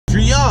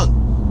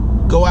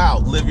Go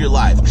out, live your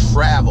life,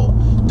 travel,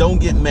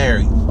 don't get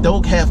married,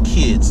 don't have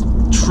kids,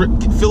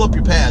 fill up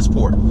your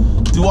passport,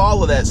 do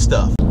all of that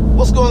stuff.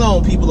 What's going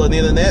on, people on the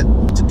internet?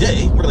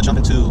 Today, we're gonna jump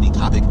into the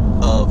topic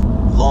of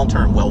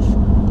long-term wealth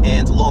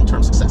and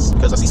long-term success,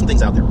 because I see some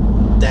things out there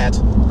that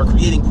are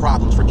creating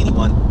problems for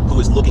anyone who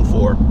is looking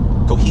for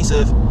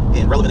cohesive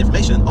and relevant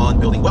information on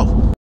building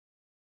wealth.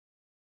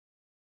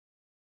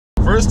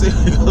 First thing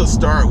we're gonna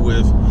start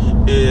with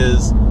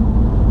is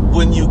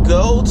when you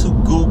go to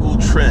Google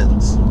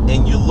Trends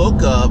and you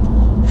look up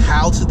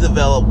how to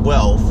develop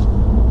wealth,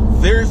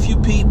 very few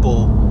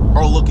people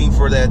are looking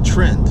for that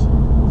trend.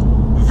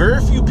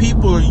 Very few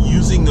people are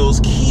using those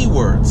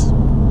keywords.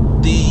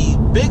 The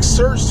big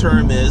search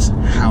term is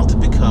how to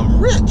become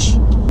rich.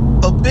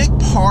 A big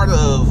part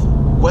of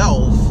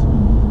wealth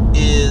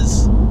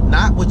is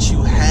not what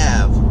you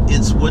have,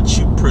 it's what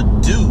you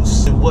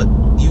produce and what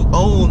you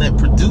own that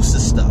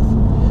produces stuff.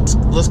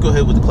 Let's go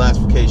ahead with the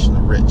classification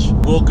of rich.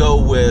 We'll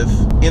go with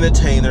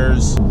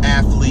entertainers,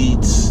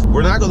 athletes.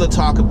 We're not going to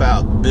talk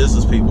about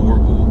business people,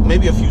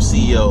 maybe a few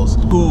CEOs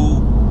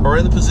who are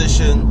in a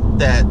position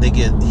that they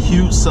get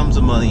huge sums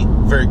of money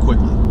very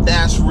quickly.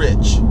 That's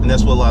rich, and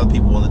that's what a lot of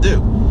people want to do.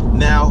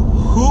 Now,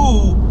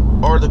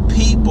 who are the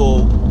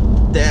people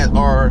that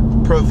are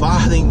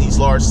providing these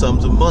large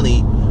sums of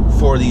money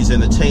for these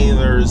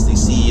entertainers,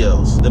 these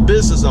CEOs? The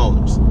business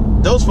owners.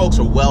 Those folks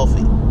are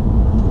wealthy.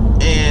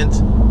 And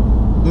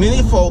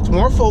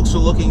more folks are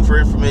looking for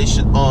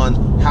information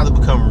on how to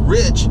become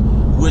rich,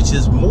 which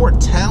is more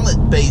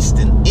talent-based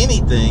than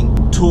anything.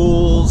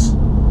 Tools,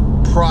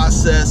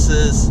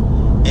 processes,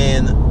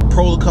 and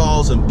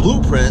protocols and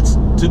blueprints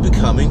to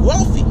becoming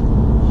wealthy.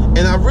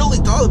 And I really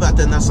thought about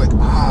that, and I was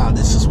like,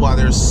 this is why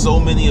there's so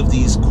many of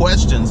these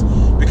questions,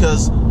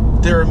 because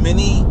there are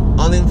many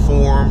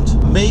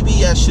uninformed,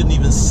 maybe I shouldn't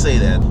even say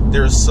that,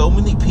 there are so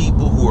many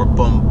people who are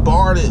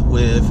bombarded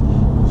with,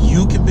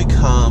 you can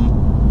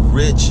become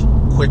rich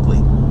quickly.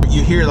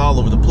 You hear it all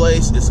over the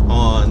place. It's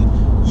on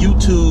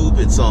YouTube,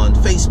 it's on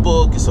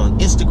Facebook, it's on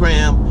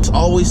Instagram. It's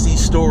always these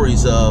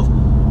stories of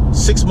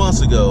 6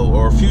 months ago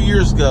or a few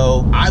years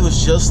ago, I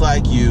was just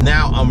like you,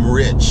 now I'm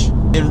rich.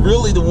 And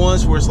really the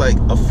ones where it's like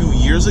a few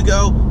years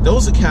ago,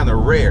 those are kind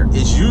of rare.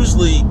 It's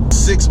usually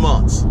 6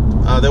 months.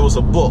 There was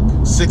a book,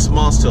 6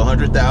 months to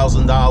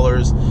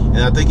 $100,000, and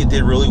I think it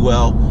did really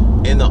well.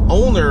 And the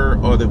owner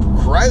or the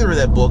writer of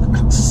that book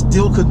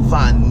still couldn't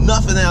find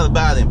nothing out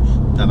about him.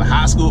 Not a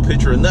high school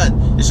picture or nothing.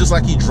 It's just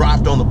like he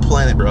dropped on the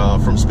planet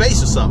from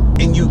space or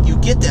something. And you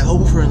get that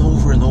over and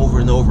over and over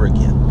and over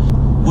again.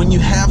 When you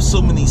have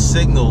so many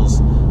signals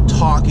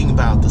talking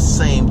about the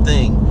same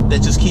thing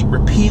that just keep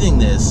repeating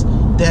this,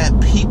 that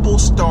people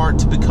start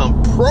to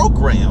become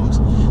programmed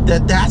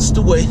that that's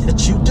the way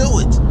that you do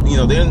it. You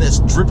know, the internet's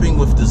dripping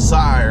with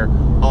desire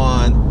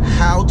on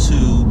how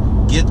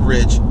to get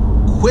rich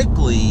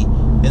quickly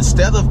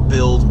instead of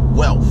build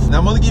wealth. Now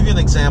I'm going to give you an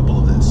example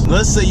of this.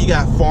 Let's say you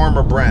got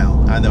Farmer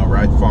Brown. I know,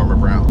 right? Farmer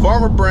Brown.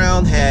 Farmer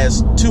Brown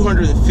has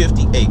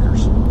 250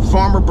 acres.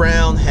 Farmer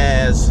Brown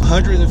has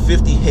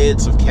 150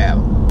 heads of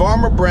cattle.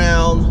 Farmer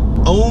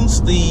Brown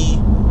owns the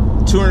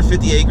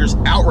 250 acres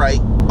outright,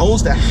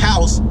 owns the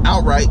house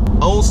outright,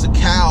 owns the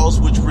cows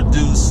which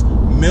produce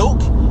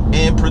milk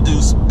and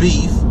produce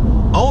beef,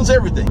 owns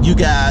everything. You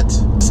got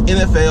this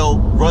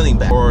NFL running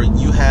back, or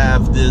you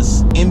have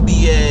this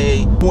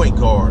NBA point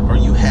guard, or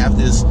you have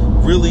this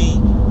really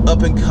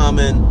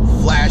up-and-coming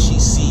flashy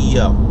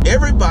CEO.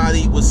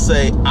 Everybody would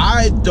say,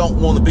 I don't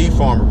want to be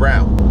Farmer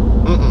Brown.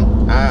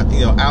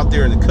 Out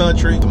there in the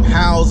country, some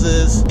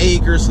houses,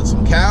 acres, and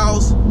some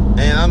cows,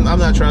 and I'm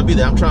not trying to be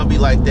that. I'm trying to be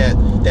like that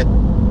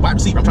wide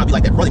receiver. I'm trying to be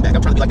like that running back.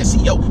 I'm trying to be like that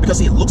CEO, because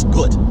see, it looks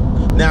good.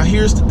 Now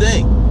here's the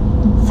thing.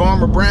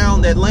 Farmer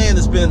Brown, that land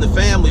has been in the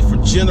family for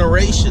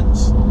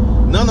generations.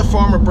 None of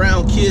Farmer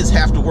Brown kids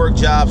have to work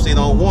jobs they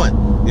don't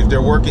want. If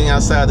they're working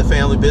outside the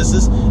family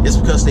business, it's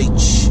because they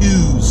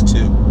choose to.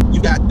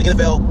 You've got the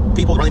NFL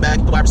people, the running back,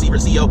 the wide receiver,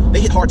 the CEO,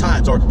 they hit hard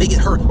times, or they get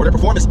hurt, or their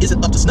performance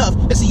isn't up to snuff.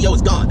 That CEO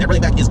is gone, that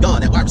running back is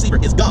gone, that wide receiver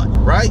is gone,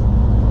 right?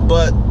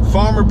 But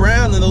Farmer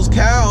Brown and those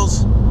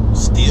cows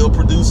still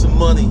producing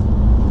money,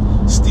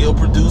 still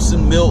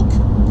producing milk,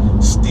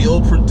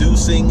 still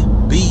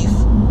producing beef.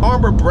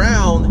 Farmer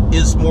Brown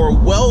is more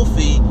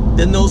wealthy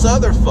than those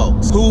other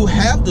folks who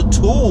have the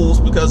tools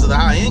because of the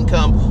high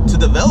income to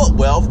develop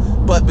wealth,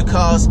 but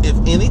because if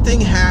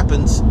anything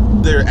happens,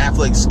 their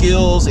athletic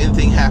skills,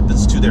 anything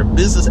happens to their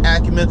business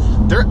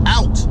acumen, they're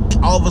out.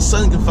 All of a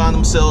sudden can find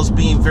themselves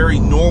being very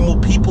normal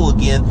people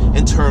again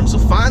in terms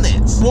of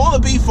finance. Want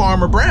to be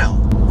Farmer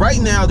Brown. Right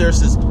now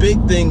there's this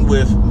big thing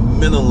with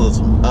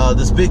minimalism,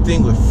 this big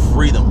thing with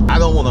freedom. I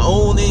don't want to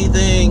own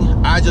anything.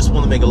 I just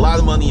want to make a lot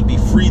of money and be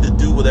free to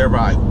do whatever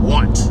I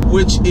want.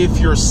 Which, if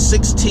you're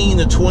 16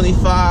 to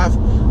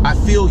 25, I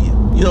feel you.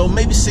 You know,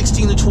 maybe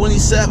 16 to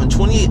 27,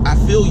 28, I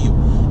feel you.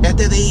 At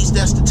that age,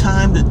 that's the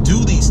time to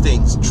do these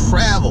things.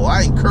 Travel.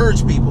 I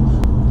encourage people,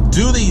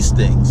 do these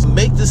things.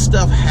 Make this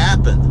stuff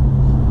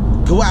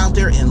happen. Go out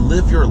there and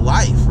live your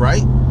life,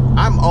 right?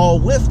 I'm all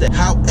with that.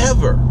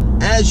 However,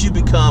 as you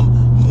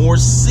become more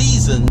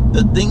seasoned,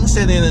 the things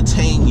that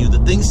entertain you, the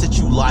things that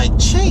you like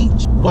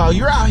change. While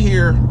you're out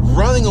here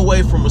running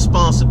away from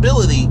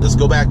responsibility, let's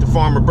go back to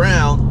Farmer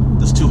Brown,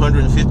 this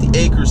 250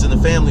 acres in the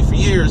family for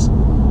years.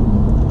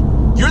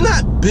 You're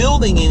not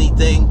building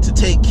anything to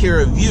take care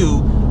of you,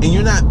 and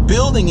you're not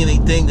building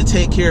anything to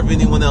take care of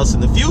anyone else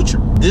in the future.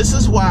 This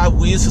is why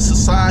we as a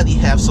society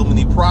have so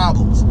many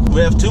problems.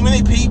 We have too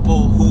many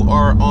people who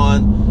are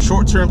on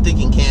short-term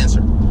thinking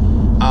cancer.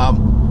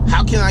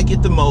 How can I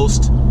get the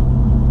most,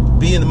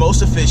 being the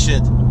most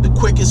efficient, the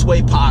quickest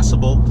way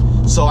possible,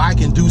 so I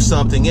can do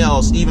something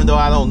else, even though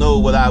I don't know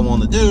what I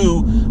want to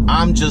do?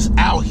 I'm just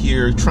out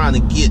here trying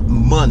to get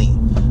money.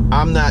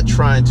 I'm not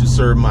trying to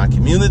serve my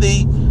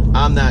community.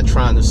 I'm not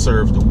trying to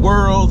serve the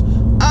world.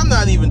 I'm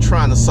not even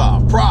trying to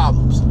solve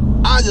problems.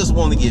 I just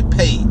want to get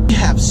paid. We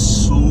have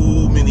so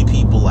many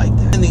people like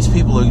that. And these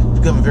people are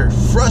becoming very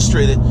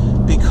frustrated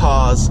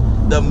because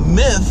the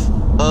myth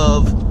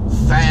of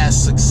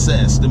fast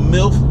success, the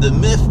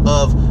myth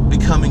of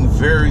becoming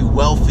very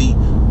wealthy,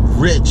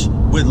 rich,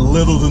 with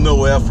little to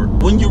no effort.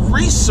 When you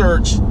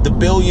research the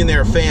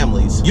billionaire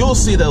families, you'll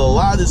see that a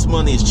lot of this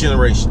money is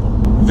generational.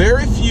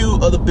 Very few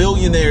of the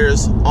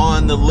billionaires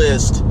on the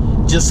list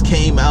just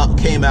came out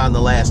in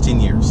the last 10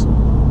 years.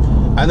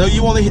 I know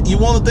you want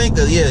to think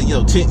that, yeah, you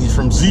know,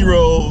 from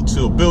zero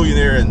to a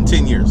billionaire in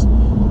 10 years.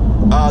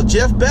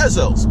 Jeff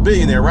Bezos,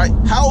 billionaire, right?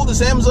 How old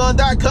is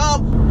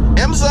Amazon.com?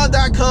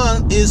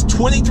 Amazon.com is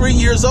 23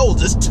 years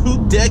old. It's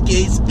 2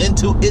 decades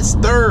into its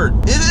third.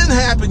 It didn't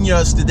happen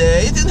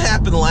yesterday. It didn't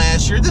happen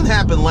last year. It didn't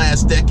happen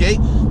last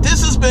decade.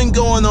 This has been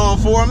going on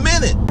for a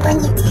minute. When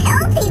you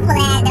tell people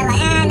that, they're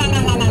like, no.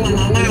 I mean,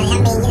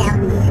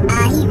 you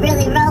know, he's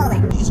really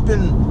rolling. He's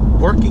been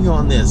working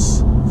on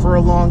this for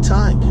a long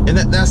time. And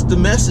that's the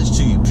message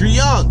to you. If you're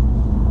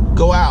young,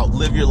 go out,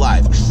 live your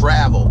life,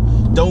 travel.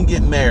 Don't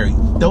get married.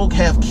 Don't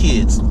have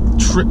kids.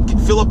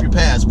 Fill up your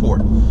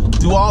passport.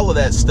 Do all of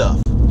that stuff,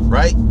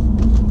 right?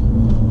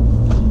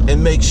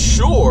 And make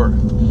sure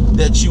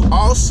that you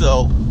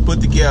also put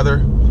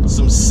together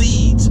some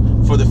seeds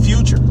for the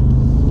future.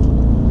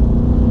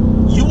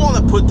 You want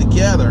to put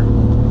together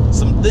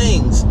some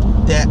things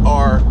that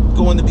are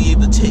going to be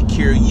able to take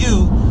care of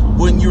you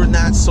when you're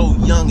not so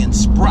young and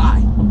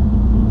spry.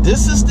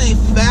 This is the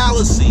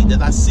fallacy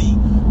that I see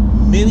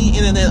many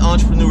internet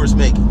entrepreneurs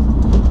making.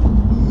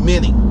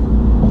 Many.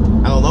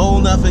 I don't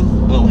own nothing.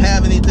 I don't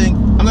have anything.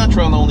 I'm not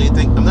trying to own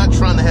anything. I'm not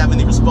trying to have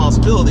any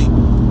responsibility.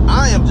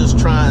 I am just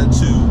trying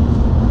to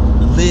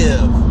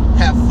live,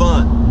 have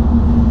fun.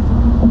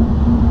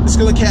 It's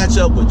going to catch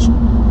up with you.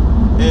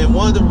 And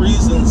one of the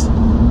reasons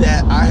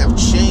that I have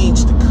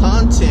changed the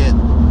content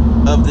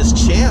of this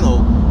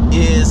channel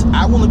is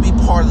I want to be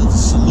part of the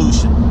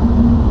solution.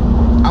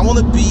 I want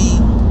to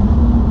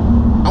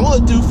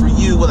do for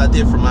you what I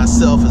did for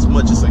myself as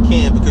much as I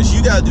can, because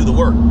you got to do the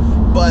work.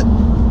 But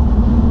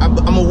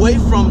I'm away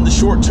from the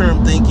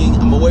short-term thinking.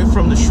 I'm away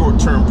from the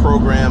short-term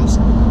programs.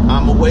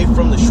 I'm away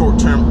from the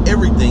short-term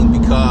everything,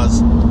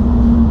 because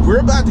we're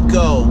about to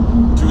go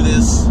through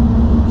this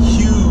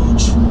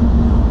huge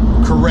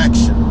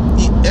correction,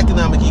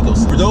 economic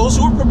ecosystem. For those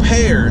who are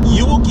prepared,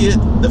 you will get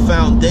the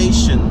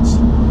foundations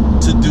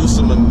to do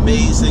some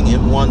amazing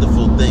and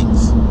wonderful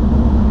things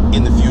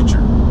in the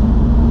future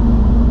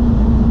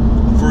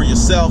for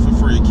yourself and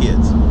for your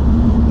kids.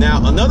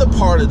 Now, another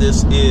part of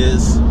this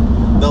is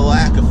the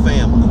lack of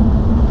family.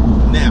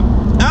 Now,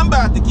 I'm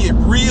about to get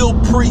real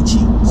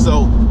preachy,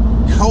 so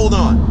hold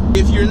on.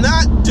 If you're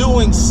not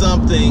doing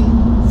something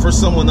for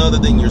someone other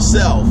than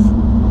yourself,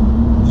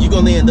 you're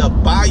going to end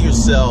up by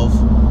yourself,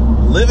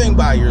 living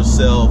by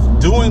yourself,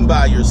 doing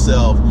by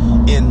yourself,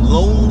 and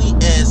lonely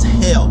as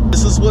hell.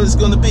 This is what it's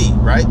going to be,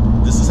 right?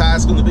 This is how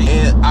it's going to be.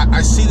 And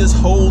I see this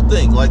whole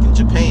thing like in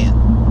Japan.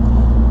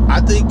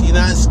 I think the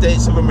United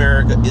States of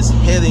America is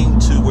heading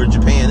to where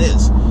Japan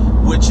is,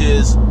 which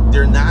is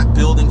they're not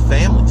building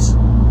families.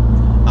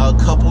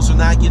 Couples are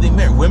not getting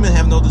married. Women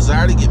have no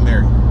desire to get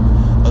married.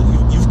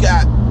 You've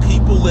got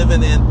people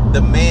living in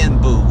the man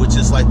boo, which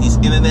is like these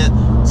internet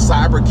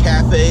cyber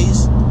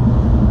cafes.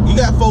 You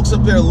got folks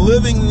up there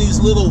living in these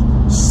little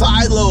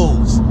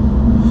silos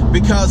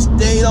because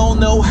they don't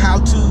know how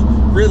to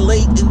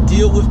relate and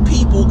deal with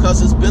people,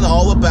 because it's been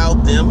all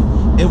about them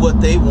and what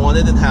they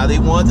wanted and how they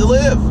wanted to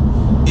live.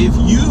 If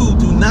you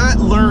do not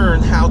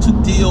learn how to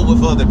deal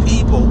with other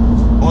people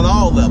on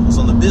all levels,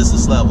 on the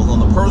business level, on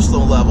the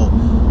personal level,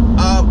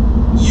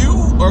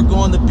 you are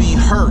going to be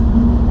hurt.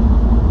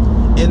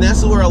 And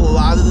that's where a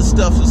lot of the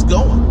stuff is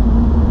going.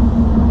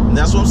 And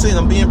that's what I'm saying.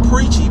 I'm being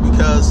preachy,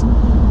 because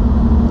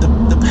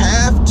the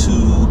path to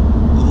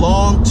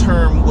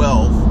long-term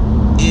wealth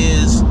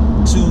is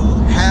to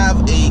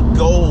have a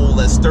goal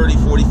that's 30,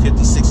 40,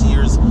 50, 60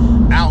 years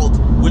out,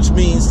 which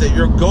means that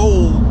your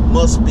goal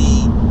must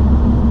be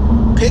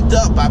picked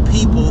up by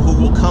people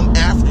who will come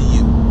after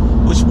you,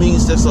 which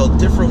means there's a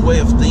different way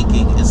of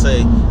thinking. It's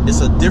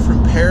a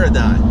different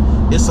paradigm.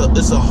 It's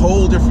a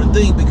whole different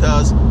thing,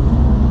 because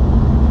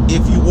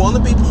if you want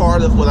to be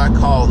part of what I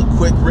call the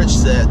quick rich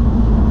set,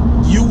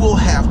 you will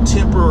have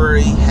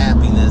temporary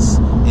happiness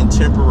and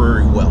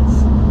temporary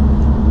wealth.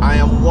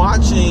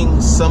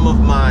 some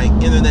of my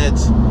internet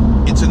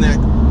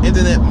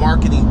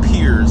marketing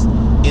peers,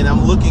 and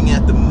I'm looking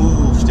at the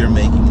moves they're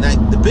making. Now,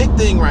 the big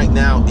thing right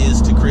now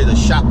is to create a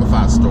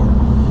Shopify store.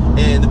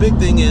 And the big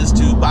thing is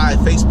to buy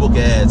Facebook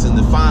ads and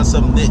to find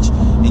some niche,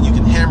 and you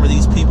can hammer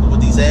these people with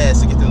these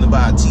ads to get them to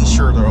buy a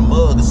t-shirt or a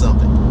mug or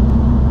something.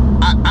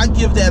 I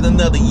give that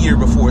another year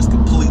before it's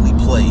completely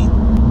played.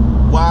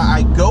 Why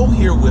I go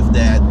here with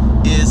that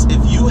is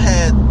if you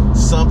had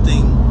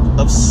something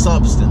of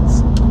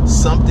substance,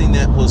 something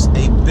that was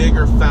a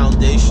bigger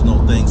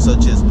foundational thing,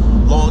 such as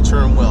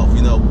long-term wealth,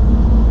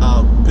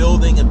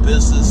 building a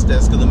business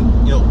that's going to,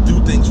 do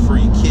things for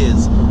your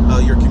kids,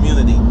 your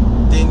community,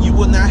 then you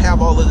would not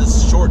have all of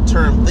this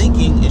short-term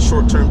thinking and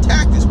short-term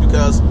tactics.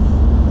 Because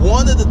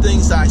one of the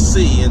things I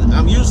see, and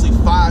I'm usually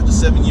 5 to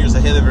 7 years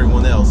ahead of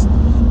everyone else,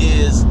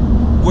 is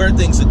where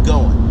things are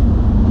going.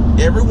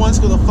 Everyone's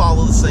going to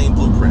follow the same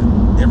blueprint.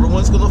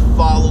 Everyone's going to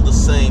follow the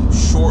same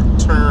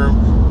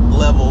short-term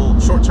level,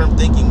 short-term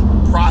thinking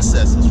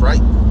processes,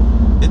 right?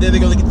 And then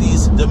they're going to get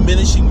these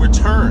diminishing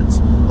returns.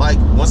 Like,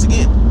 once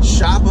again,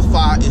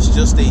 Shopify is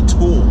just a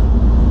tool,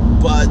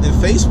 but then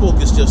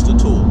Facebook is just a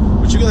tool.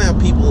 But you're going to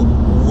have people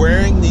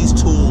wearing these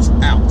tools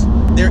out.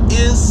 There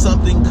is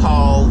something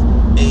called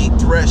a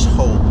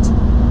threshold.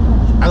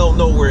 I don't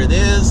know where it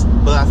is,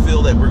 but I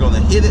feel that we're going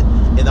to hit it.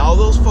 And all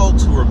those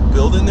folks who are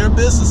building their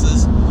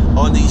businesses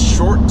on these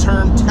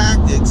short-term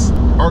tactics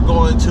are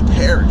going to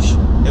perish.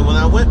 And when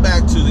I went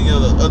back to the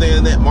other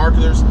internet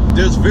marketers,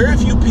 there's very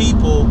few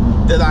people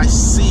that I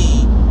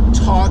see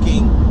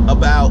talking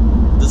about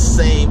the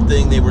same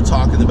thing they were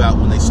talking about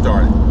when they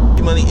started.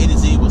 Money A to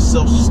Z with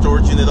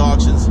self-storage unit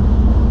auctions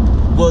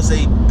was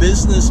a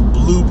business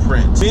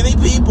blueprint. Many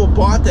people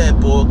bought that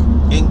book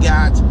and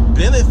got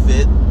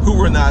benefit who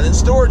were not in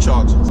storage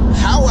auctions.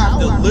 How I've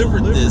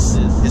delivered this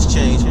has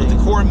changed, but the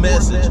core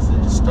message: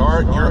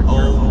 start your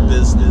own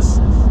business,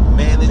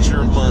 manage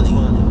your money,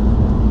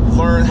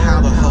 learn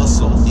how to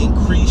hustle,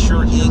 increase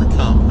your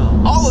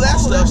income. All of that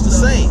stuff's the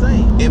same.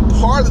 And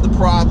part of the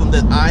problem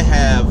that I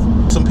have,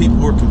 some people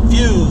who are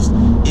confused,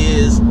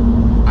 is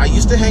I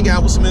used to hang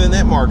out with some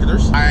internet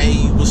marketers.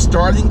 I was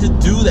starting to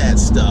do that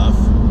stuff,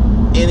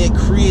 and it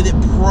created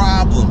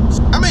problems.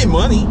 I made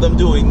money. What I'm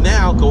doing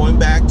now, going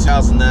back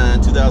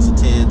 2009,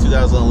 2010,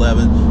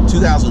 2011,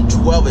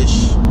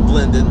 2012-ish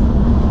blending,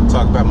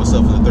 talk about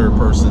myself in the third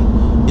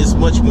person, is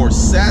much more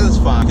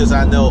satisfying because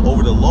I know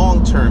over the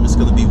long term it's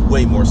going to be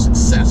way more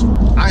successful.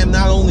 I am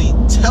not only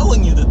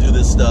telling you to do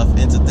this stuff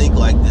and to think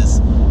like this,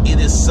 it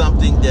is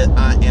something that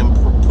I am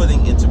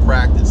putting into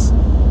practice.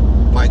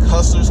 Like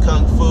Hustler's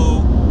Kung Fu,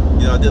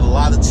 I did a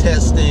lot of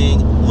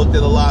testing, looked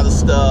at a lot of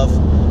stuff,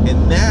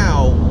 and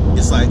now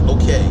it's like,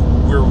 okay,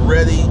 we're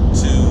ready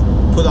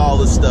to put all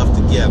this stuff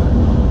together.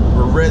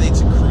 We're ready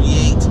to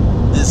create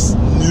this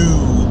new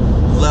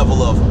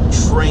level of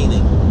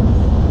training.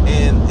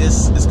 And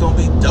it's going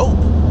to be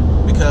dope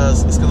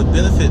because it's going to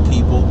benefit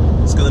people.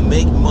 It's going to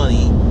make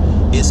money.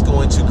 It's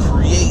going to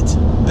create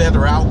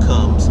better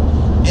outcomes.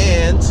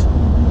 And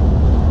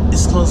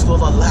it's going to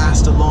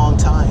last a long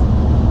time.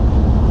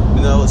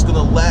 It's going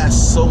to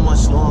last so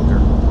much longer.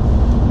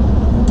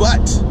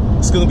 But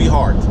it's going to be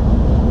hard.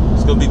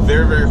 It's going to be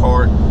very, very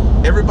hard.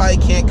 Everybody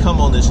can't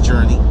come on this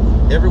journey.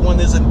 Everyone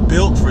isn't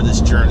built for this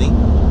journey.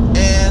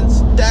 And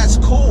that's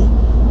cool.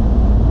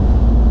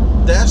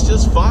 That's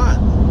just fine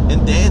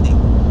and dandy.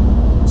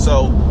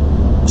 So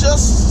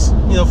just,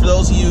 for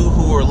those of you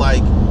who are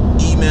like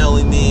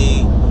emailing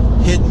me,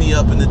 hitting me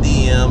up in the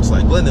DMs,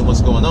 like, Glendon,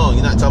 what's going on?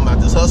 You're not talking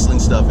about this hustling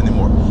stuff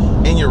anymore.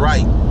 And you're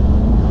right.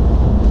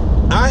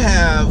 I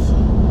have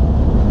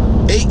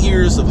 8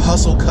 years of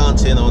hustle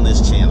content on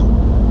this channel.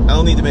 I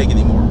don't need to make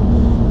any more.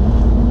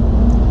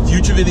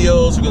 Future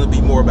videos are going to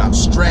be more about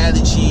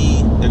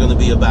strategy. They're going to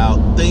be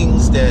about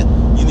things that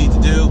you need to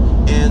do.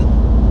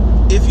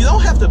 And if you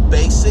don't have the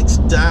basics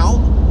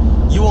down,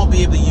 you won't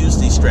be able to use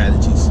these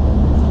strategies.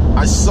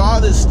 I saw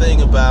this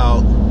thing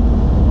about,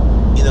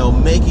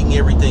 making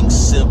everything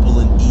simple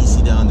and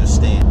easy to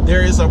understand.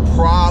 There is a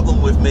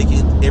problem with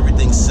making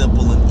everything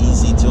simple and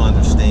easy to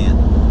understand.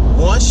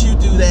 Once you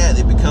do that,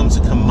 it becomes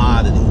a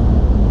commodity.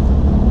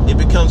 It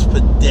becomes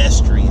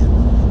pedestrian.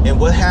 And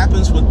what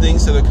happens when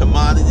things that are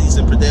commodities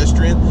and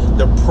pedestrian?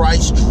 The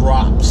price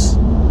drops.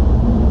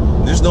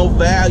 There's no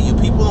value.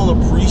 People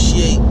don't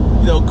appreciate,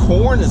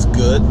 corn is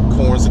good.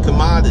 Corn's a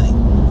commodity.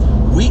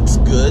 Wheat's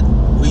good.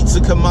 Wheat's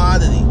a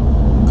commodity.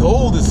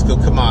 Gold is a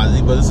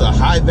commodity, but it's a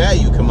high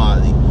value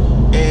commodity.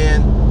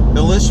 And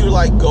unless you're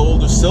like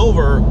gold or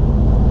silver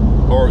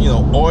or,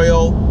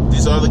 oil,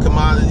 these other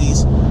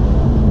commodities,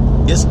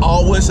 it's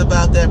always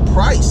about that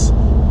price.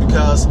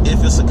 Because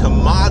if it's a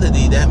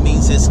commodity, that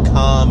means it's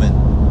common.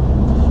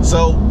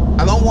 So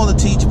I don't want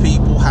to teach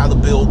people how to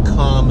build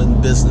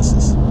common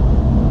businesses.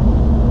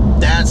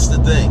 That's the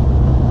thing.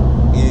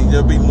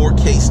 There'll be more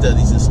case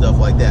studies and stuff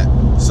like that.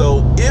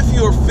 So if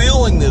you're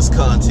feeling this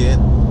content,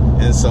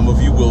 and some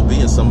of you will be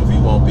and some of you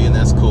won't be, and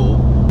that's cool,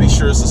 be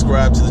sure to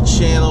subscribe to the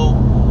channel.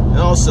 And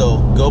also,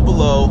 go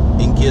below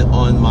and get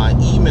on my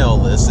email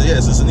list.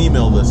 Yes, it's an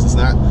email list. It's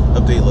not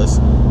update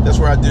list. That's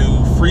where I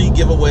do free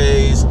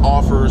giveaways,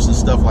 offers, and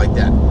stuff like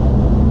that.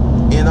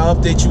 And I'll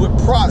update you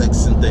with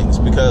products and things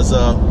because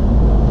a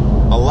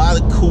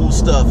lot of cool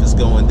stuff is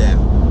going down.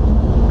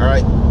 All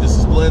right, this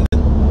is Blendon.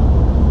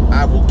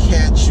 I will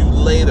catch you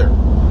later.